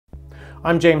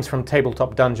I'm James from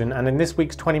Tabletop Dungeon, and in this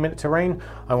week's 20-minute terrain,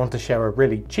 I want to share a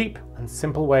really cheap and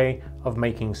simple way of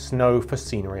making snow for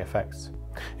scenery effects.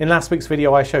 In last week's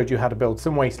video, I showed you how to build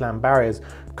some wasteland barriers,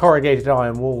 corrugated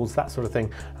iron walls, that sort of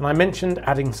thing, and I mentioned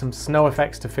adding some snow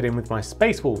effects to fit in with my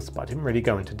space walls, but I didn't really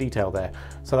go into detail there,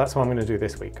 so that's what I'm going to do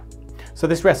this week. So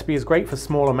this recipe is great for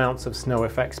small amounts of snow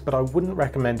effects, but I wouldn't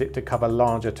recommend it to cover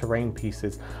larger terrain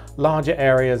pieces. Larger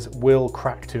areas will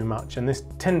crack too much, and this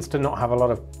tends to not have a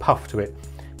lot of puff to it.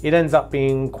 It ends up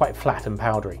being quite flat and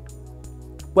powdery.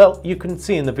 Well, you can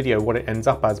see in the video what it ends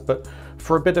up as, but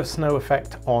for a bit of snow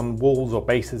effect on walls or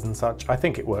bases and such, I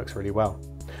think it works really well.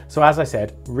 So as I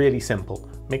said, really simple.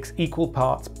 Mix equal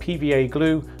parts PVA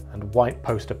glue and white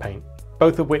poster paint,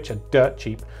 both of which are dirt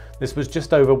cheap. This was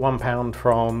just over £1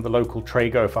 from the local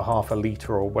Trago for half a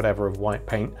litre or whatever of white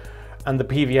paint. And the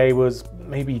PVA was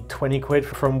maybe 20 quid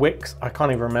from Wix. I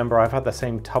can't even remember, I've had the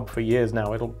same tub for years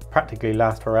now, it'll practically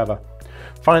last forever.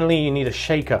 Finally, you need a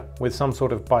shaker with some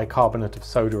sort of bicarbonate of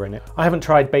soda in it. I haven't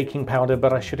tried baking powder,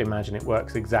 but I should imagine it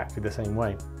works exactly the same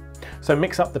way. So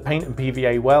mix up the paint and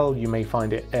PVA well. You may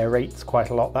find it aerates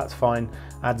quite a lot, that's fine,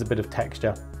 adds a bit of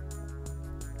texture.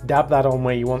 Dab that on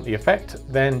where you want the effect,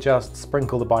 then just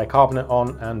sprinkle the bicarbonate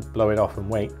on and blow it off and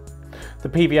wait. The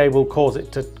PVA will cause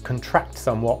it to contract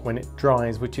somewhat when it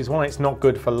dries, which is why it's not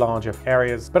good for larger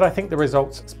areas, but I think the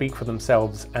results speak for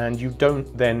themselves, and you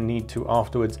don't then need to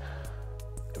afterwards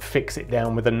fix it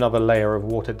down with another layer of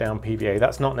watered down PVA.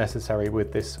 That's not necessary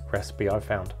with this recipe, I've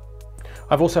found.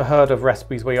 I've also heard of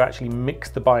recipes where you actually mix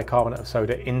the bicarbonate of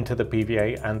soda into the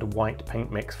PVA and white paint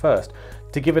mix first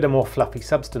to give it a more fluffy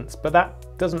substance, but that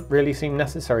doesn't really seem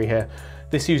necessary here.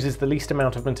 This uses the least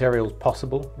amount of materials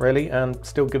possible, really, and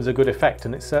still gives a good effect,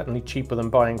 and it's certainly cheaper than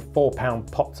buying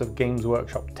 £4 pots of Games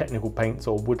Workshop technical paints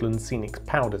or Woodland Scenics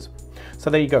powders. So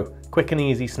there you go, quick and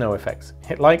easy snow effects.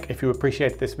 Hit like if you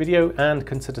appreciated this video, and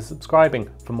consider subscribing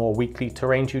for more weekly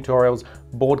terrain tutorials,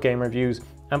 board game reviews,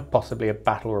 and possibly a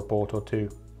battle report or two.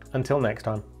 Until next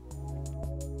time.